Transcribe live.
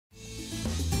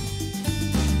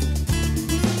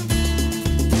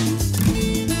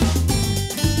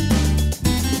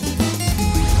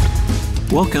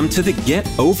Welcome to the Get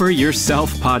Over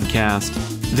Yourself podcast.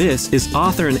 This is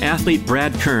author and athlete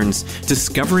Brad Kearns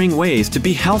discovering ways to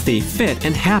be healthy, fit,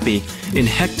 and happy in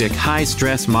hectic,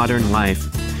 high-stress modern life.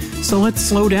 So let's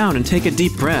slow down and take a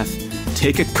deep breath,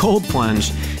 take a cold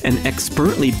plunge, and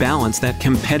expertly balance that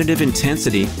competitive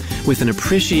intensity with an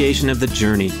appreciation of the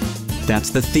journey.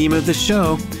 That's the theme of the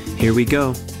show. Here we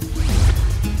go.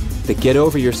 The Get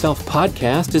Over Yourself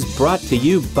podcast is brought to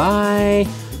you by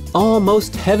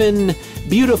Almost Heaven,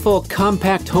 beautiful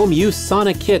compact home use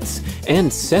sauna kits,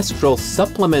 ancestral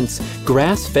supplements,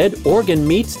 grass-fed organ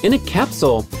meats in a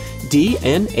capsule,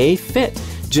 DNA Fit,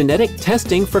 genetic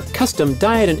testing for custom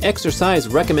diet and exercise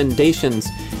recommendations,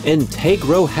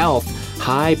 Integro Health,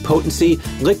 high-potency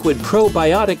liquid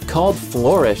probiotic called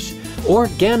Flourish,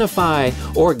 Organifi,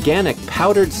 organic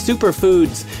powdered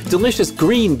superfoods, delicious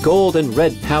green, gold, and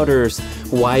red powders,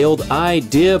 Wild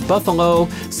Idea Buffalo,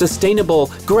 sustainable,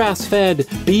 grass-fed,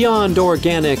 beyond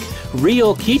organic,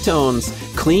 real ketones,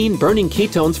 clean burning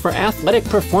ketones for athletic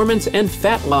performance and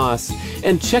fat loss.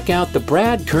 And check out the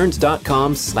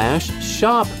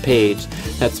bradkearns.com/shop page.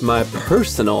 That's my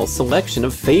personal selection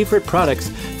of favorite products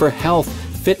for health,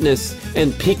 fitness,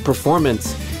 and peak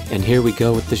performance. And here we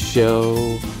go with the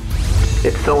show.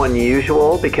 It's so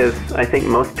unusual because I think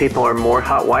most people are more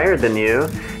hot-wired than you.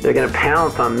 They're going to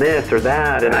pounce on this or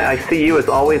that, and I see you as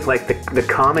always like the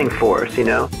calming force, you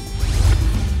know?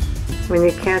 When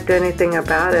you can't do anything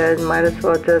about it, might as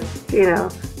well just,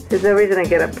 there's no reason to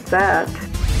get upset.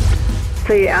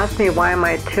 So you asked me, why am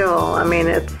I chill? I mean,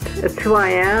 it's who I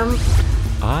am.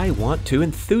 I want to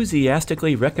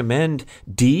enthusiastically recommend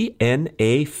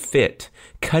DNA Fit,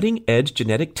 cutting-edge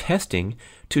genetic testing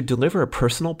to deliver a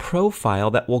personal profile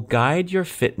that will guide your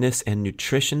fitness and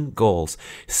nutrition goals.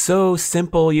 So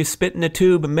simple, you spit in a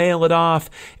tube, mail it off,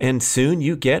 and soon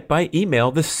you get by email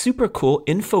the super cool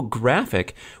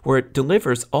infographic where it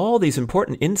delivers all these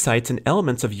important insights and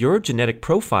elements of your genetic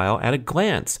profile at a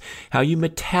glance. How you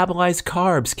metabolize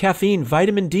carbs, caffeine,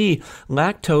 vitamin D,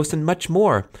 lactose, and much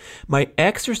more. My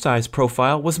exercise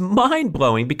profile was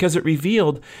mind-blowing because it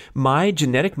revealed my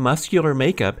genetic muscular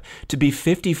makeup to be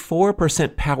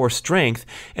 54% power strength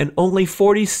and only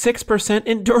 46%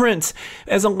 endurance.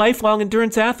 As a lifelong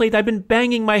endurance athlete, I've been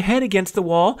banging my head against the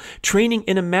wall, training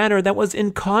in a manner that was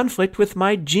in conflict with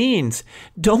my genes.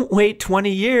 Don't wait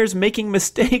 20 years making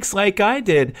mistakes like I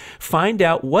did. Find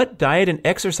out what diet and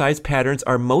exercise patterns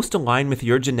are most aligned with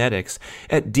your genetics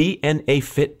at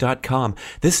DNAFit.com.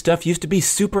 This stuff used to be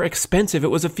super expensive. It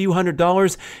was a few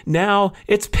 $100s. Now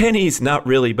it's pennies. Not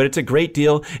really, but it's a great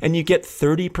deal, and you get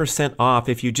 30% off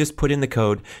if you just put in the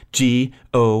code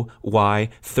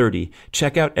GOY30.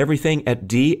 Check out everything at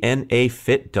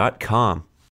DNAFit.com.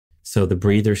 So the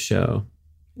Breather Show,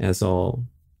 as all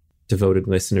devoted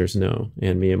listeners know,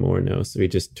 and Mia Moore knows, so we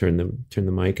just turn the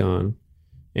mic on.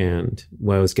 And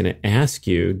what I was going to ask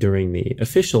you during the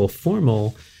official,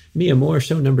 formal Mia Moore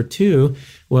show number 2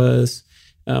 was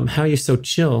how you're so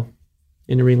chill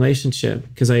in a relationship.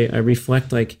 Because I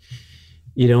reflect, like,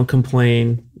 you don't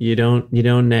complain, you don't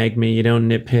nag me, you don't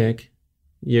nitpick.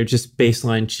 You're just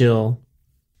baseline chill.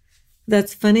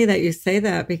 That's funny that you say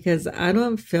that because I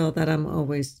don't feel that I'm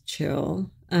always chill.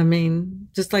 I mean,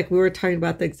 just like we were talking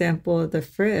about the example of the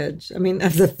fridge. I mean,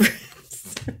 of the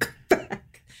fridge.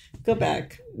 Go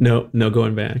back. No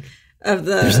going back.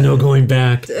 There's no going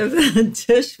back. Of the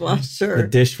dishwasher. The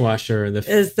dishwasher.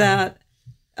 Is that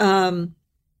I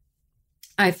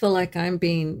feel like I'm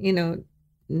being,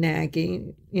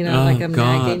 nagging, like I'm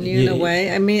nagging you in a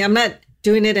way. I mean, I'm not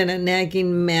doing it in a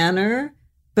nagging manner,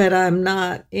 but I'm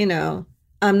not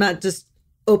just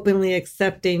openly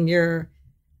accepting your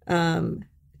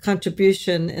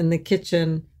contribution in the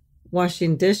kitchen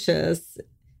washing dishes.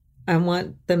 I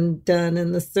want them done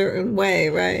in a certain way,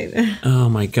 right? Oh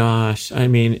my gosh. I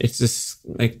mean, it's just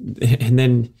like, and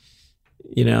then,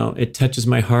 it touches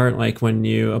my heart, like when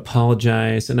you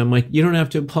apologize, and I'm like, you don't have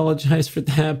to apologize for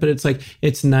that, but it's like,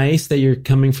 it's nice that you're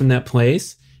coming from that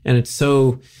place. And it's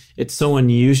so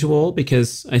unusual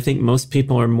because I think most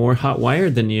people are more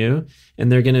hot-wired than you,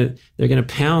 and they're gonna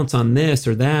pounce on this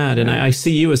or that. And I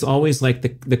see you as always like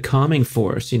the calming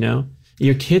force.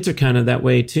 Your kids are kind of that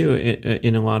way too,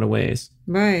 in a lot of ways.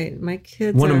 Right, my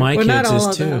kids. One of my kids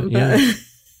is too. Them, yeah.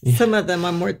 Some of them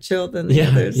are more chill than the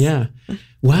others. Yeah.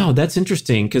 Wow, that's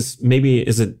interesting. Because maybe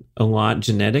is it a lot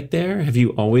genetic there? Have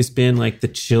you always been like the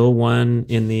chill one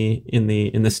in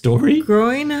the story?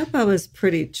 Growing up, I was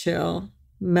pretty chill,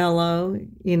 mellow,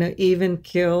 even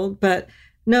keeled. But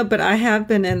I have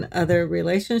been in other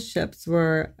relationships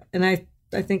where, and I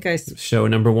I think I show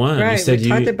number 1. Right, you said we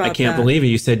talked about I can't that. believe it.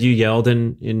 You said you yelled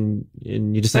and you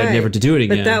decided never to do it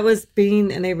again. But that was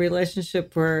being in a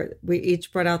relationship where we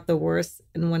each brought out the worst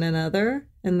in one another,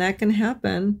 and that can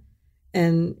happen.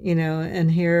 And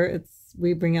and here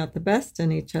we bring out the best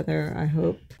in each other, I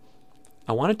hope.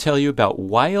 I want to tell you about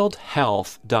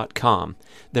wildhealth.com.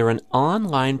 They're an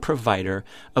online provider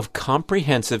of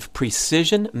comprehensive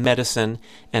precision medicine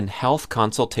and health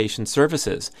consultation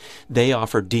services. They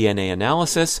offer DNA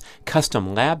analysis,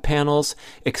 custom lab panels,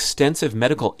 extensive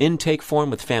medical intake form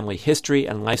with family history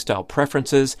and lifestyle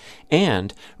preferences,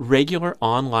 and regular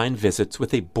online visits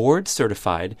with a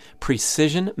board-certified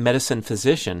precision medicine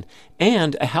physician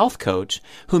and a health coach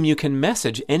whom you can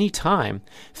message anytime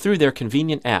through their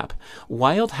convenient app.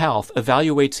 Wild Health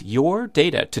evaluates your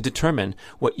data to determine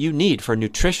what you need for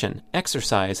nutrition,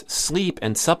 exercise, sleep,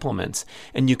 and supplements,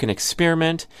 and you can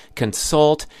experiment,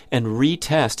 consult, and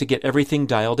retest to get everything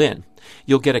dialed in.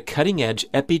 You'll get a cutting-edge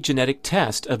epigenetic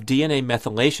test of DNA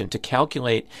methylation to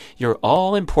calculate your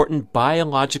all-important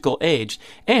biological age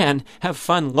and have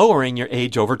fun lowering your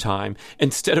age over time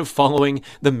instead of following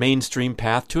the mainstream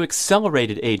path to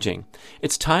accelerated aging.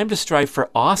 It's time to strive for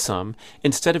awesome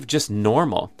instead of just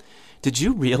normal. Did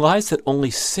you realize that only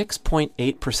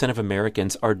 6.8% of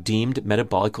Americans are deemed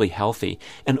metabolically healthy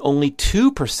and only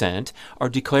 2% are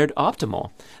declared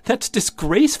optimal? That's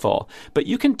disgraceful, but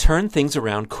you can turn things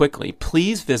around quickly.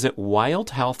 Please visit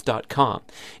wildhealth.com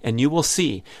and you will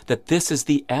see that this is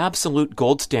the absolute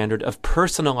gold standard of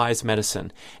personalized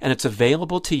medicine, and it's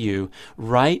available to you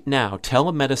right now.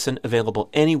 Telemedicine available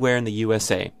anywhere in the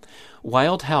USA.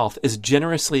 Wild Health is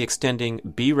generously extending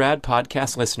B-Rad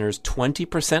podcast listeners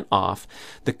 20% off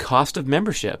the cost of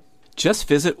membership. Just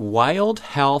visit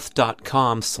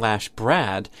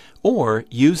wildhealth.com/Brad or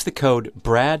use the code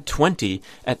BRAD20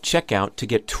 at checkout to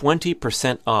get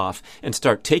 20% off and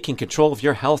start taking control of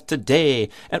your health today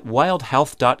at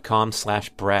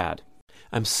wildhealth.com/Brad.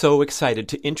 I'm so excited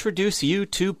to introduce you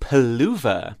to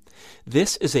Peluva.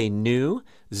 This is a new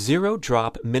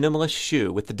zero-drop minimalist shoe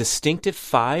with the distinctive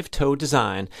 5-toe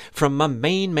design from my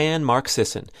main man, Mark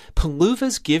Sisson.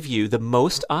 Peluvas give you the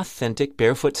most authentic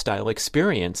barefoot style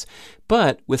experience,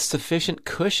 but with sufficient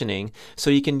cushioning so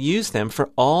you can use them for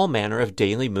all manner of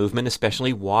daily movement,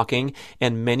 especially walking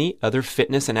and many other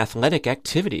fitness and athletic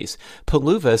activities.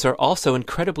 Peluvas are also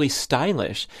incredibly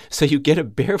stylish, so you get a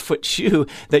barefoot shoe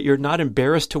that you're not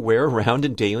embarrassed to wear around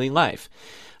in daily life.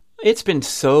 It's been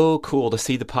so cool to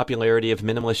see the popularity of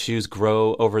minimalist shoes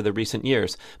grow over the recent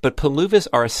years, but Peluvas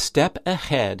are a step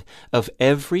ahead of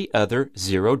every other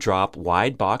zero-drop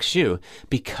wide-box shoe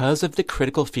because of the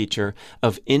critical feature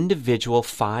of individual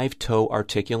 5-toe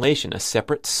articulation, a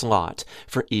separate slot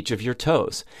for each of your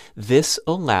toes. This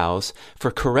allows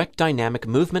for correct dynamic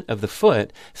movement of the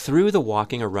foot through the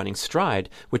walking or running stride,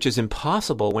 which is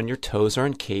impossible when your toes are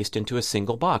encased into a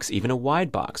single box, even a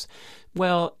wide box.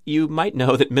 Well, you might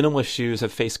know that minimalist shoes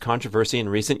have faced controversy in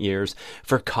recent years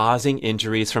for causing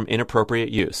injuries from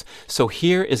inappropriate use. So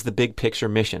here is the big picture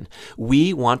mission.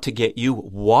 We want to get you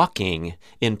walking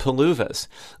in Peluvas,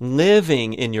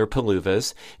 living in your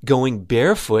Peluvas, going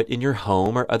barefoot in your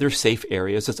home or other safe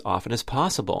areas as often as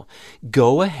possible.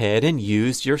 Go ahead and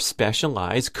use your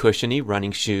specialized cushiony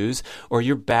running shoes or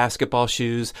your basketball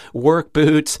shoes, work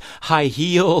boots, high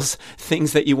heels,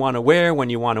 things that you want to wear when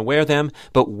you want to wear them,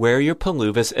 but wear your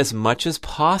Peluvas as much as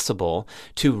possible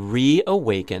to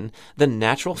reawaken the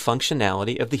natural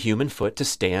functionality of the human foot to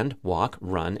stand, walk,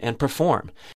 run, and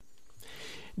perform.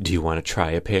 Do you want to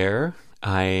try a pair?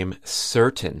 I'm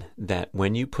certain that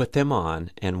when you put them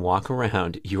on and walk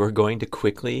around, you are going to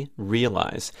quickly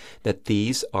realize that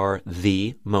these are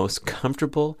the most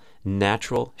comfortable,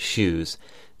 natural shoes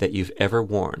that you've ever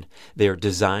worn. They are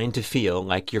designed to feel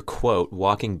like you're, quote,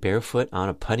 walking barefoot on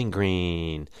a putting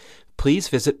green. Please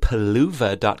visit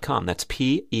peluva.com, that's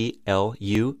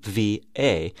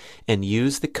Peluva, and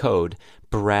use the code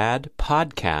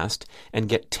BRADPODCAST and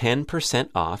get 10%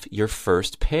 off your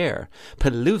first pair.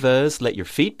 Peluvas, let your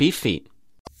feet be feet.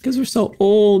 Because we're so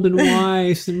old and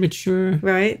wise and mature.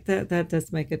 Right? That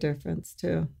does make a difference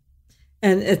too.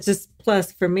 And it's just,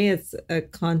 plus for me, it's a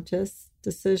conscious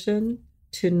decision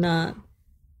to not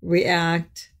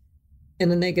react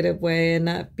in a negative way and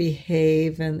not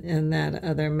behave in that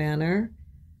other manner.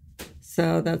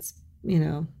 So that's,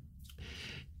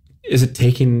 Is it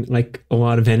taking like a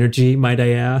lot of energy, might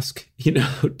I ask?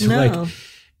 No.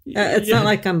 It's not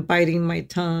like I'm biting my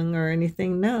tongue or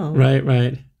anything. No.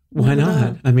 Right. Why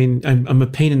not? I mean, I'm a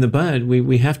pain in the butt.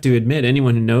 We have to admit,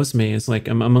 anyone who knows me is like,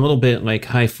 I'm a little bit like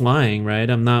high flying, right?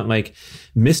 I'm not like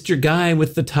Mr. Guy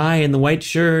with the tie and the white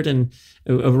shirt and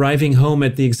arriving home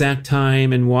at the exact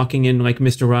time and walking in like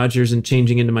Mr. Rogers and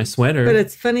changing into my sweater. But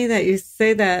it's funny that you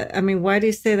say that. I mean, why do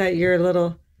you say that? You're a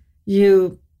little,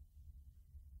 you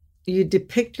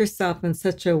depict yourself in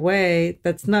such a way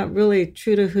that's not really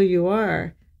true to who you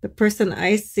are. The person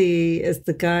I see is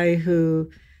the guy who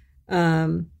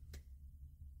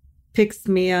picks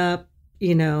me up,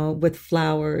 with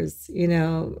flowers.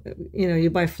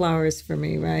 You buy flowers for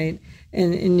me, right?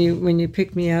 And you, when you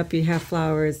pick me up, you have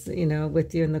flowers,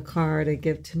 with you in the car to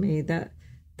give to me.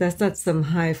 That's not some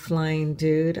high flying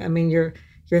dude. I mean, you're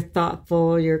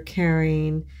thoughtful, you're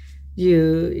caring.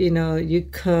 You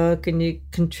cook and you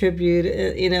contribute,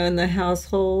 in the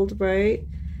household, right?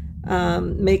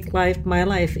 Make my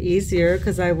life easier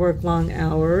because I work long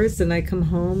hours and I come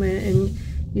home and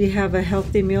you have a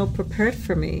healthy meal prepared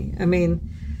for me. I mean,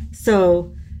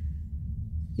 so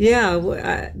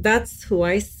yeah, that's who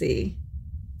I see.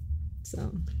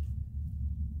 So,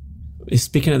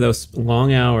 speaking of those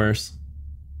long hours,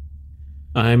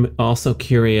 I'm also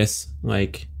curious,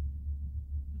 like,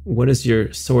 what is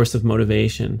your source of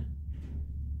motivation?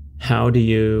 How do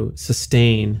you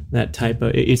sustain that type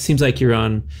of... It seems like you're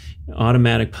on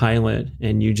automatic pilot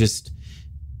and you just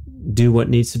do what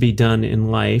needs to be done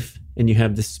in life, and you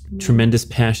have this tremendous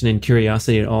passion and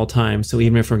curiosity at all times. So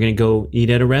even if we're going to go eat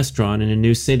at a restaurant in a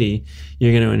new city,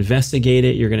 you're going to investigate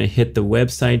it. You're going to hit the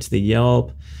websites, the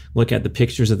Yelp, look at the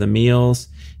pictures of the meals.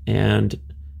 And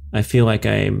I feel like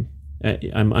I'm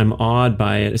awed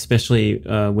by it, especially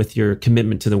with your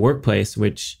commitment to the workplace,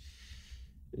 which,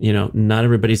 not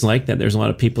everybody's like that. There's a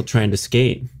lot of people trying to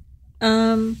skate.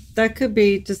 That could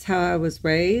be just how I was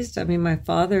raised. I mean, my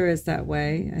father is that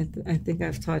way. I think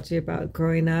I've taught you about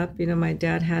growing up. My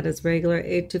dad had his regular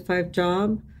 8 to 5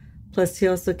 job. Plus, he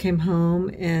also came home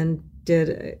and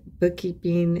did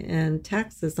bookkeeping and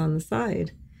taxes on the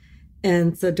side.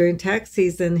 And so during tax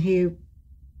season, he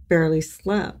barely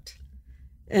slept.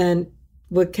 And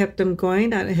what kept him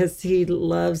going is he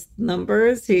loves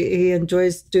numbers. He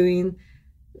enjoys doing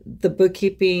the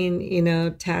bookkeeping,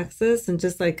 taxes. And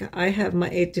just like I have my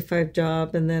 8 to 5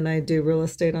 job and then I do real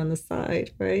estate on the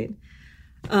side, right?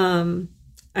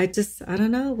 I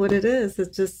don't know what it is.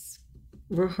 It's just,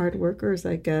 we're hard workers,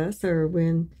 I guess.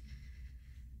 And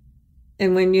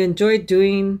when you enjoy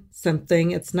doing something,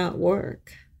 it's not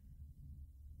work.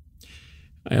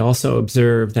 I also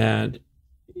observe that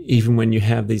even when you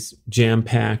have these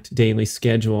jam-packed daily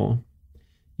schedule,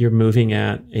 you're moving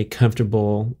at a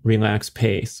comfortable, relaxed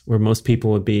pace where most people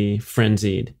would be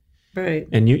frenzied. Right.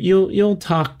 And you'll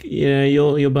talk,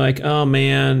 you'll be like, oh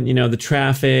man, the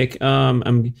traffic, I'm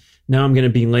going to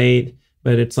be late,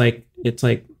 but it's like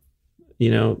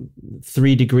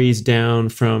 3 degrees down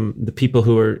from the people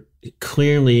who are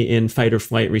clearly in fight or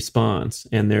flight response,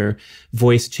 and their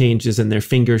voice changes and their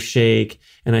fingers shake.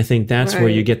 And I think that's where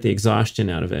you get the exhaustion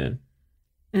out of it.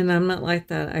 And I'm not like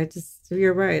that.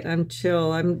 You're right. I'm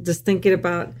chill. I'm just thinking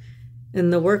about in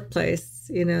the workplace,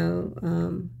 you're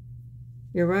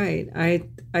right.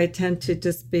 I tend to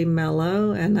just be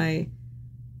mellow and I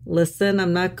listen.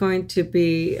 I'm not going to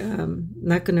be,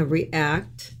 not going to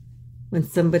react when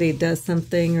somebody does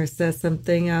something or says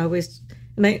something.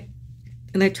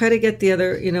 And I try to get the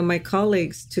other, my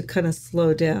colleagues to kind of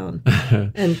slow down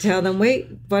and tell them, wait,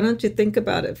 why don't you think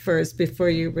about it first before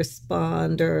you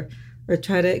respond, or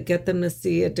try to get them to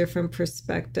see a different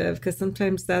perspective. Because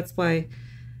sometimes that's why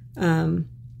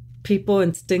people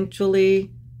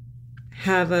instinctually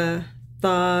have a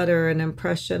thought or an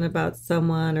impression about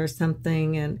someone or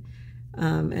something, and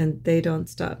they don't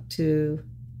stop to,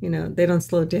 they don't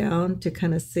slow down to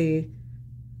kind of see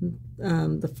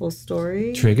the full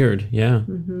story. Triggered, yeah.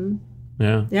 Mm-hmm.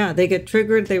 Yeah. Yeah, they get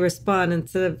triggered, they respond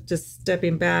instead of just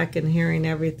stepping back and hearing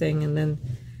everything and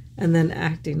then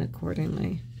acting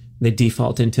accordingly. They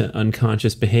default into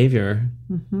unconscious behavior.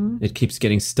 Mm-hmm. It keeps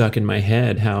getting stuck in my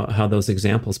head how those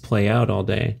examples play out all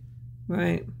day.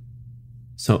 Right.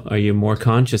 So are you more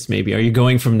conscious maybe? Are you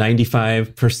going from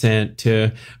 95%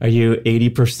 to, are you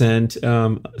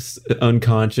 80%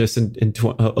 unconscious and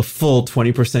a full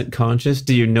 20% conscious?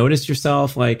 Do you notice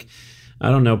yourself like, I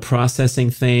don't know,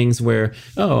 processing things where,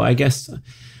 I guess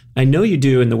I know you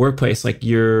do in the workplace, like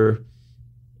you're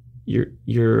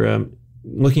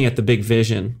looking at the big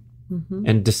vision. Mm-hmm.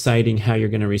 And deciding how you're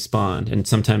going to respond. And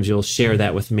sometimes you'll share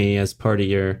that with me as part of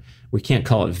your, we can't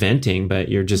call it venting, but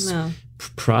you're just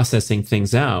processing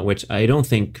things out, which I don't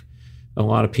think a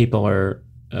lot of people are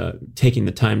taking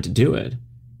the time to do it.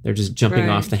 They're just jumping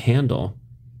off the handle.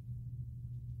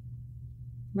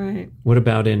 Right. What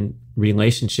about in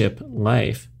relationship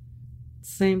life?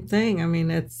 Same thing. I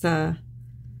mean, it's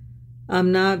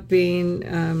I'm not being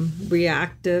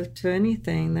reactive to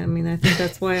anything. I mean, I think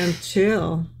that's why I'm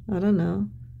chill. I don't know.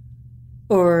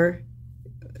 Or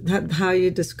how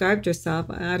you described yourself,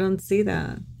 I don't see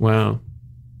that. Wow.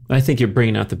 I think you're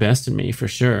bringing out the best in me for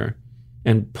sure.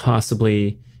 And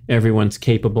possibly everyone's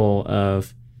capable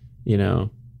of,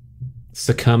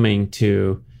 succumbing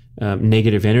to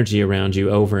negative energy around you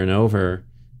over and over.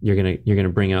 You're gonna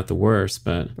bring out the worst.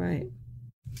 But right.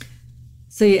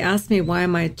 So you asked me, why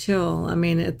am I chill? I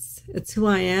mean, it's who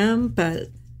I am. But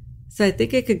so I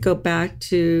think it could go back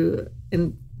to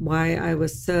why I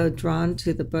was so drawn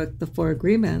to the book, The Four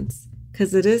Agreements,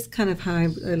 because it is kind of how I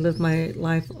live my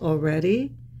life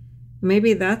already.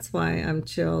 Maybe that's why I'm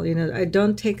chill. I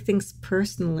don't take things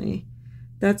personally.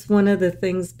 That's one of the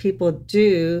things people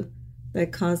do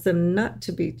that cause them not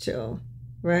to be chill,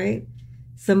 right?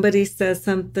 Somebody says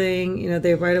something,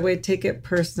 they right away take it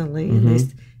personally,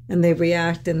 and they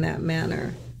react in that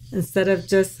manner instead of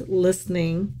just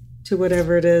listening to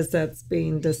whatever it is that's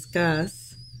being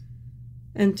discussed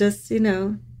and just,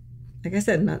 like I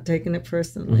said, not taking it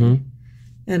personally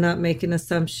and not making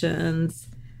assumptions.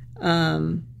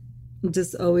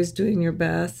 Just always doing your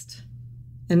best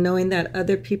and knowing that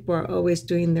other people are always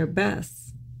doing their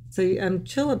best. So I'm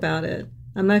chill about it.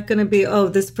 I'm not going to be,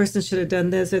 this person should have done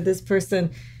this, or this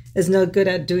person is no good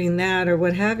at doing that, or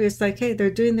what have you. It's like, hey, they're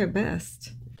doing their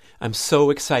best. I'm so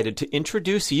excited to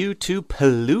introduce you to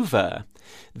Peluva.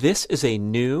 This is a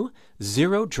new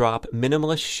zero-drop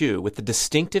minimalist shoe with the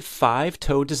distinctive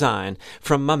 5-toe design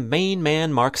from my main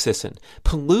man, Mark Sisson.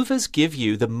 Peluvas give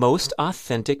you the most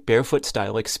authentic barefoot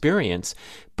style experience,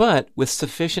 but with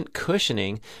sufficient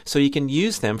cushioning so you can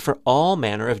use them for all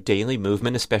manner of daily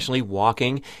movement, especially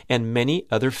walking and many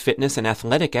other fitness and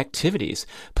athletic activities.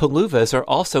 Peluvas are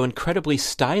also incredibly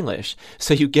stylish,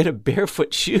 so you get a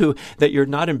barefoot shoe that you're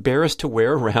not embarrassed to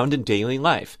wear around in daily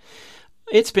life.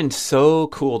 It's been so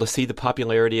cool to see the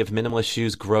popularity of minimalist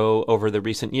shoes grow over the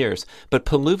recent years, but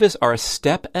Peluvas are a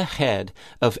step ahead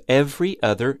of every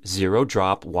other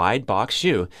zero-drop wide box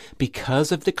shoe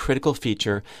because of the critical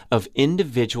feature of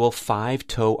individual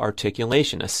 5-toe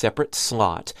articulation, a separate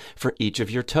slot for each of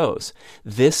your toes.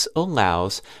 This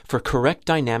allows for correct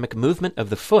dynamic movement of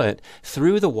the foot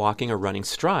through the walking or running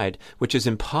stride, which is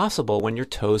impossible when your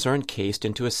toes are encased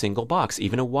into a single box,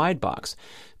 even a wide box.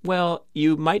 Well,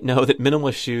 you might know that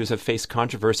minimalist shoes have faced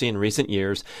controversy in recent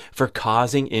years for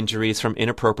causing injuries from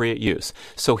inappropriate use.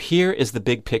 So here is the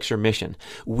big picture mission.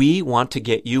 We want to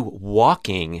get you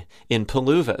walking in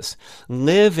Peluvas,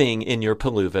 living in your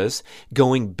Peluvas,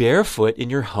 going barefoot in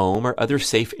your home or other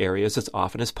safe areas as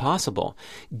often as possible.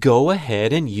 Go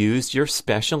ahead and use your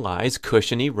specialized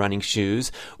cushiony running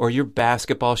shoes or your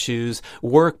basketball shoes,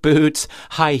 work boots,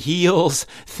 high heels,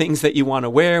 things that you want to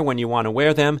wear when you want to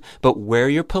wear them, but wear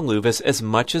your Peluvas as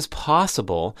much as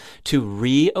possible to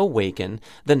reawaken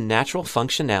the natural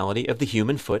functionality of the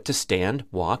human foot to stand,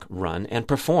 walk, run, and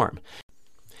perform.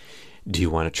 Do you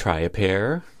want to try a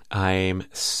pair? I'm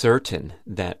certain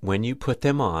that when you put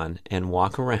them on and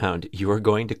walk around, you are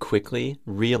going to quickly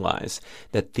realize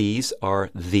that these are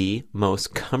the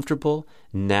most comfortable,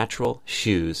 natural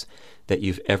shoes that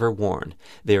you've ever worn.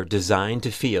 They are designed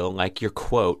to feel like you're,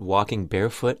 quote, walking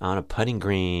barefoot on a putting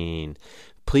green.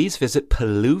 Please visit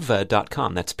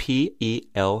peluva.com, that's Peluva,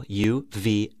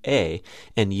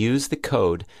 and use the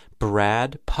code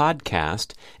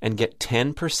BRADPODCAST and get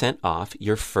 10% off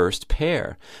your first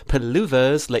pair.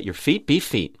 Peluvas, let your feet be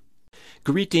feet.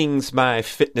 Greetings, my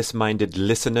fitness-minded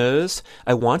listeners.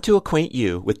 I want to acquaint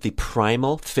you with the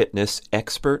Primal Fitness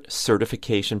Expert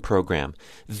Certification Program,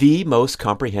 the most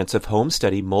comprehensive home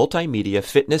study multimedia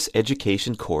fitness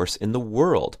education course in the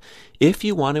world. If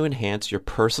you want to enhance your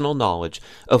personal knowledge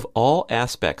of all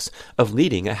aspects of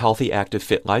leading a healthy, active,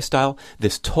 fit lifestyle,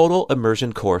 this total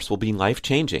immersion course will be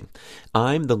life-changing.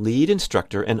 I'm the lead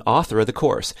instructor and author of the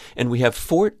course, and we have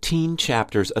 14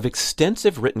 chapters of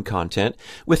extensive written content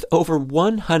with over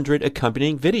 100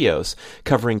 accompanying videos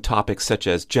covering topics such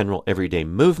as general everyday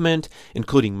movement,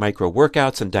 including micro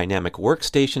workouts and dynamic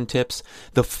workstation tips,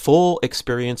 the full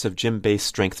experience of gym-based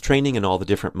strength training in all the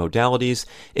different modalities,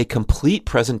 a complete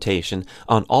presentation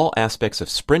on all aspects of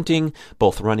sprinting,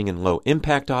 both running and low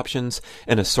impact options,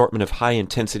 an assortment of high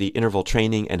intensity interval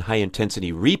training and high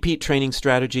intensity repeat training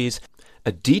strategies,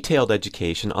 a detailed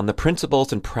education on the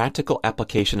principles and practical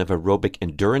application of aerobic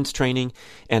endurance training,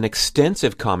 and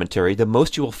extensive commentary, the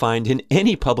most you will find in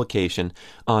any publication,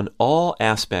 on all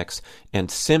aspects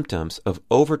and symptoms of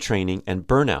overtraining and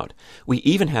burnout. We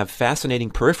even have fascinating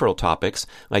peripheral topics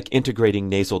like integrating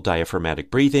nasal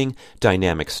diaphragmatic breathing,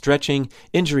 dynamic stretching,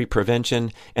 injury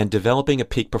prevention, and developing a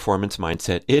peak performance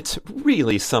mindset. It's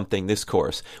really something, this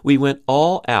course. We went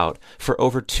all out for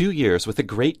over 2 years with a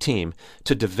great team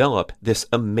to develop this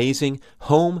amazing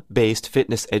home-based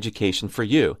fitness education for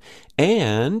you.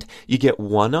 And you get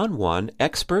one-on-one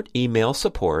expert email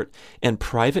support and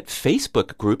private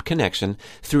Facebook group connection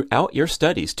throughout your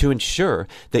studies to ensure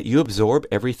that you absorb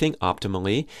everything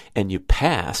optimally and you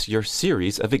pass your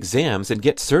series of exams and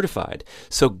get certified.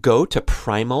 So go to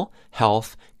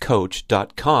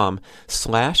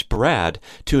primalhealthcoach.com/Brad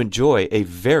to enjoy a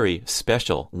very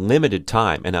special limited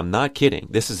time. And I'm not kidding.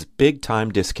 This is a big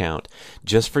time discount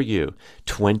just for you.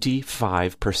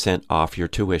 25% off your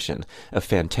tuition. A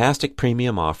fantastic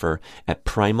premium offer at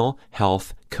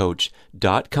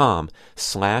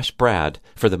primalhealthcoach.com/Brad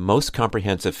for the most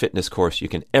comprehensive fitness course you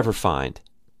can ever find.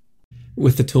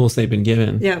 With the tools they've been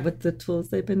given. Yeah, with the tools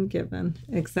they've been given.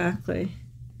 Exactly.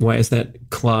 Why is that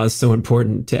clause so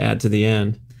important to add to the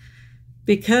end?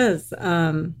 Because,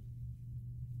 they're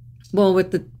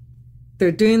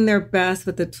doing their best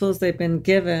with the tools they've been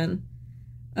given,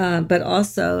 but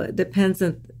also it depends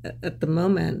at the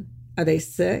moment. Are they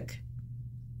sick?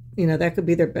 That could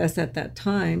be their best at that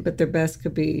time, but their best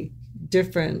could be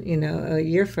different, a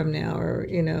year from now, or,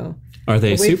 Are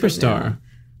they a superstar?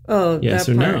 Oh, yes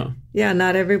or no? Yeah,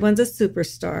 not everyone's a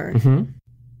superstar. Mm-hmm.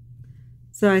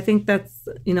 So I think that's,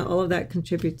 all of that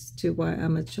contributes to why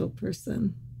I'm a chill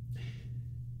person.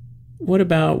 What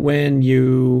about when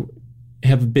you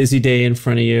have a busy day in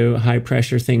front of you, high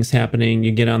pressure things happening,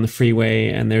 you get on the freeway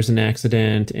and there's an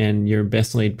accident and your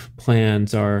best laid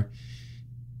plans are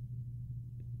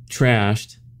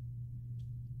trashed?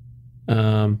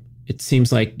 It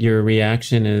seems like your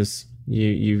reaction is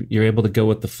you're able to go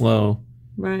with the flow.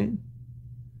 Right.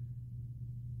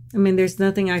 I mean, there's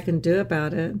nothing I can do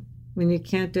about it. When you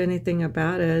can't do anything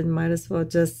about it, might as well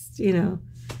just,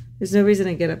 there's no reason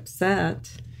to get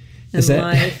upset in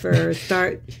life or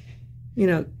start,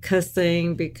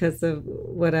 cussing because of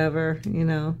whatever,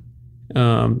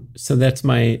 So that's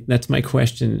my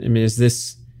question. I mean, is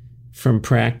this from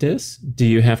practice? Do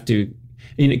you have to,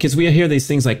 because we hear these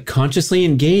things like consciously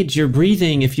engage your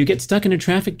breathing. If you get stuck in a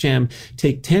traffic jam,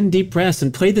 take 10 deep breaths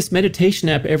and play this meditation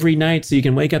app every night so you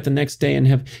can wake up the next day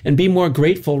and be more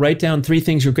grateful. Write down 3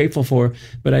 things you're grateful for.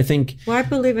 But I think, well, I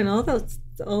believe in all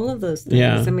of those things.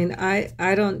 Yeah. I mean,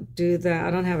 I don't do that. I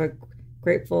don't have a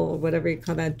grateful, whatever you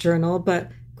call that, journal.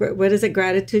 But what is it?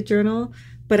 Gratitude journal.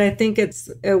 But I think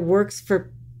it works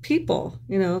for people,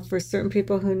 for certain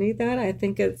people who need that. I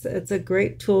think it's a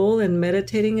great tool, and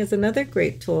meditating is another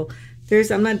great tool.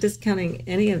 I'm not discounting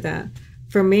any of that.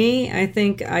 For me, I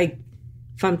think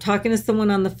if I'm talking to someone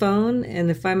on the phone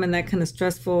and if I'm in that kind of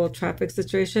stressful traffic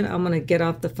situation, I'm going to get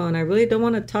off the phone. I really don't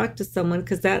want to talk to someone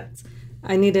because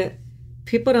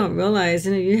people don't realize,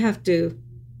 you have to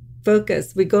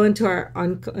focus. We go into our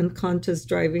unconscious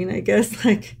driving, I guess,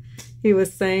 like he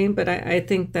was saying, but I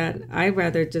think that I'd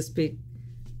rather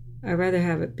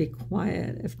have it be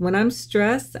quiet. When I'm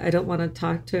stressed, I don't want to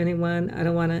talk to anyone. I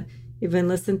don't want to even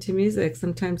listen to music.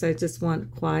 Sometimes I just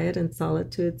want quiet and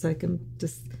solitude so I can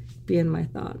just be in my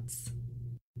thoughts.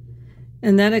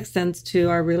 And that extends to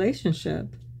our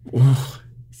relationship. Whoa.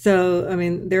 So, I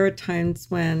mean, there are times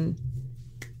when,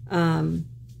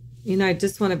 I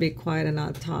just want to be quiet and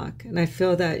not talk. And I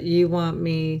feel that you want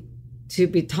me to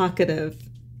be talkative,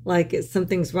 like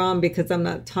something's wrong because I'm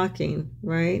not talking,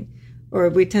 right? Or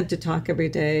we tend to talk every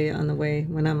day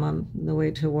when I'm on the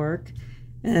way to work.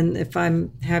 And if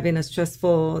I'm having a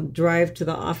stressful drive to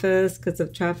the office because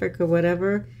of traffic or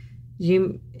whatever,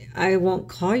 I won't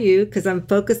call you because I'm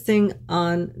focusing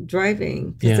on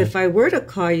driving. Because if I were to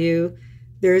call you,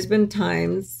 there's been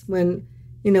times when,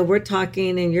 we're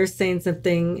talking and you're saying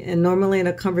something, and normally in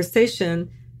a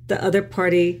conversation, the other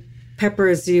party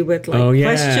peppers you with questions. I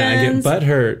get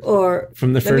butthurt or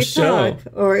from the first show,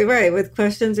 or with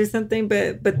questions or something.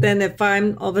 But then if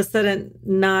I'm all of a sudden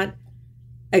not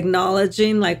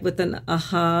acknowledging, like with an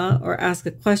aha, or ask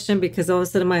a question because all of a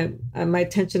sudden my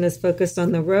attention is focused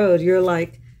on the road, you're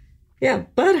like, yeah,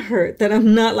 butthurt that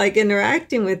I'm not like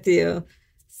interacting with you.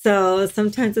 So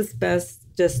sometimes it's best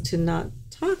just to not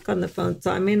talk on the phone.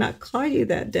 So I may not call you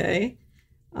that day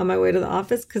on my way to the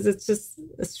office because it's just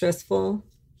a stressful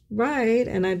ride,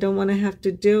 and I don't want to have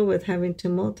to deal with having to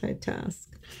multitask.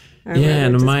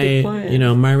 And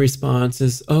my response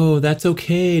is, oh, that's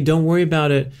okay. Don't worry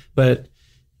about it. But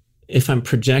if I'm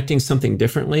projecting something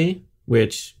differently,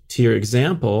 which to your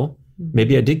example,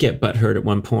 maybe I did get butthurt at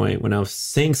one point when I was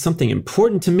saying something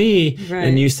important to me,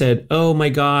 and you said, oh my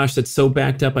gosh, that's so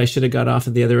backed up, I should have got off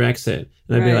at the other exit.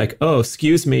 And I'd be like, oh,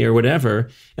 excuse me, or whatever.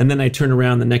 And then I turn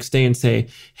around the next day and say,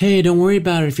 hey, don't worry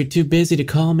about it if you're too busy to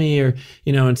call me, or,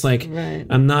 it's like,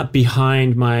 I'm not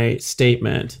behind my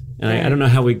statement. And I don't know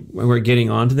how we're getting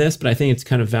onto this, but I think it's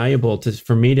kind of valuable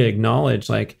for me to acknowledge,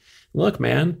 like, look,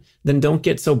 man, then don't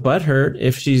get so butthurt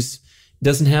if she's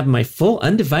doesn't have my full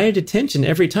undivided attention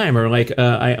every time. Or like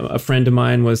a friend of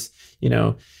mine was,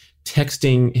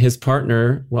 texting his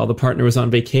partner while the partner was on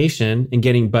vacation and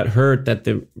getting butthurt that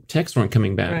the texts weren't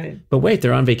coming back. Right. But wait,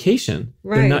 they're on vacation.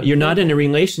 Right. You're not in a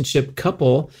relationship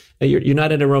couple. You're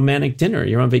not at a romantic dinner.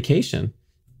 You're on vacation.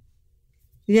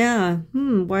 Yeah.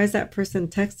 Why is that person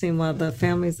texting while the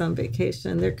family's on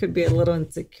vacation? There could be a little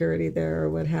insecurity there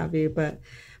or what have you. But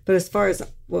as far as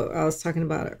what I was talking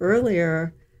about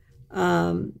earlier,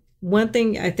 one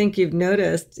thing I think you've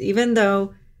noticed, even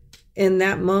though in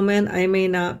that moment I may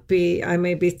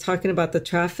be talking about the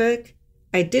traffic,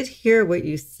 I did hear what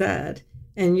you said.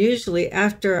 And usually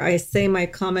after I say my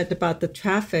comment about the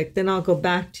traffic, then I'll go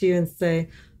back to you and say,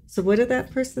 so what did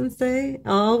that person say?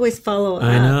 I'll always follow up.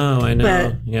 I know.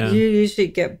 But yeah. You usually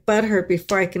get butthurt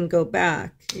before I can go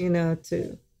back,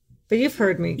 but you've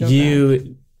heard me go back.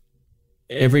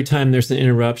 Every time there's an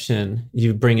interruption,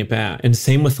 you bring it back. And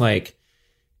same with like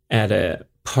at a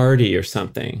party or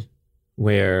something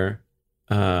where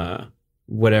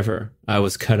whatever, I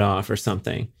was cut off or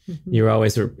something. Mm-hmm. You're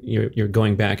always you're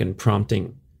going back and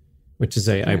prompting, which is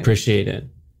I appreciate it.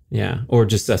 Yeah. Or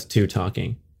just us two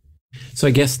talking. So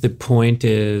I guess the point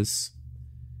is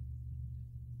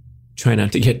try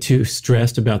not to get too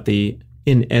stressed about the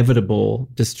inevitable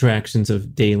distractions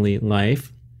of daily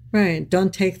life. Right.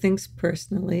 Don't take things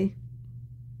personally.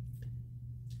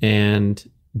 And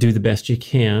do the best you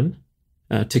can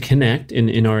to connect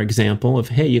in our example of,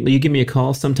 hey, you give me a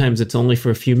call. Sometimes it's only for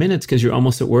a few minutes because you're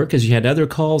almost at work because you had other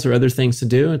calls or other things to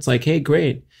do. It's like, hey,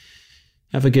 great.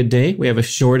 Have a good day. We have a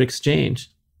short exchange.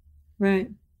 Right.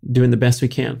 Doing the best we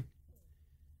can.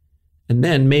 And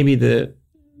then maybe the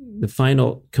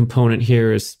final component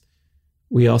here is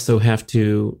we also have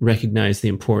to recognize the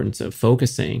importance of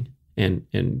focusing and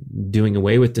doing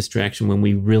away with distraction when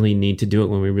we really need to do it,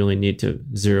 when we really need to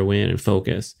zero in and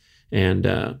focus.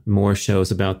 And more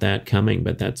shows about that coming,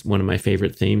 but that's one of my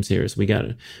favorite themes here is we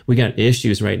got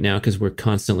issues right now because we're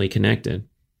constantly connected.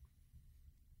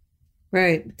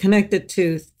 Right. Connected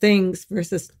to things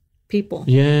versus people.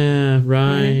 Yeah,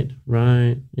 right.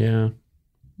 Yeah.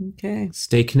 Okay.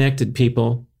 Stay connected,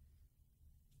 people.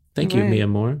 Thank you, Mia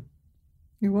Moore.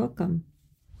 You're welcome.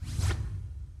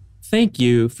 Thank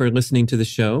you for listening to the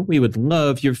show. We would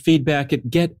love your feedback at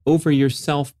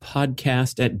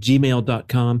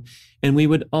getoveryourselfpodcast@gmail.com. And we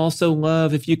would also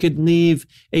love if you could leave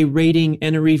a rating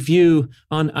and a review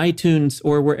on iTunes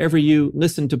or wherever you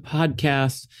listen to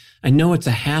podcasts. I know it's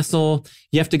a hassle.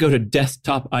 You have to go to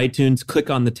desktop iTunes, click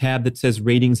on the tab that says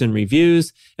ratings and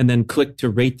reviews, and then click to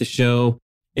rate the show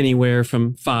anywhere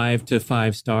from 5 to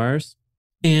 5 stars.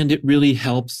 And it really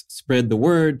helps spread the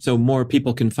word so more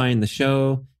people can find the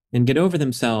show and get over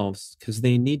themselves because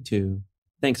they need to.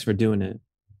 Thanks for doing it.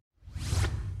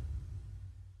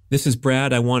 This is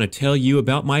Brad. I want to tell you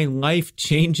about my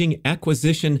life-changing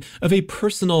acquisition of a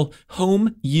personal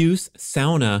home-use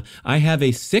sauna. I have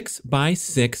a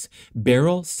 6x6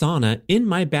 barrel sauna in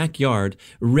my backyard,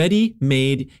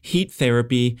 ready-made heat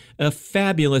therapy, a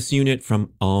fabulous unit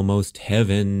from Almost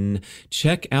Heaven.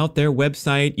 Check out their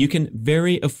website. You can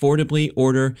very affordably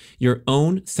order your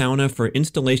own sauna for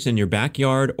installation in your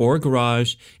backyard or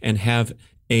garage and have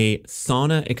a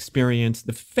sauna experience,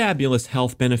 the fabulous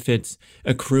health benefits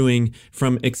accruing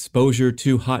from exposure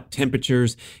to hot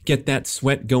temperatures. Get that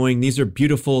sweat going. These are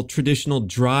beautiful, traditional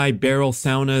dry barrel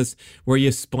saunas where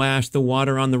you splash the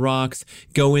water on the rocks,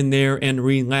 go in there and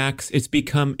relax. It's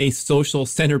become a social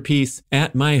centerpiece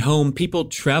at my home. People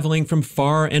traveling from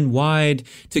far and wide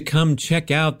to come check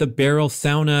out the barrel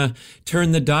sauna.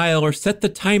 Turn the dial or set the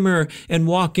timer and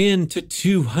walk in to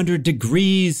 200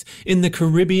 degrees in the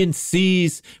Caribbean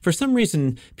seas. For some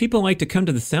reason, people like to come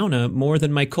to the sauna more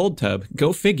than my cold tub.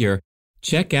 Go figure.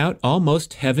 Check out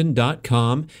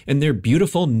almostheaven.com and their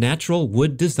beautiful natural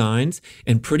wood designs,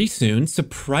 and pretty soon,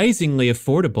 surprisingly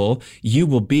affordable, you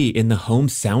will be in the home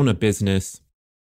sauna business.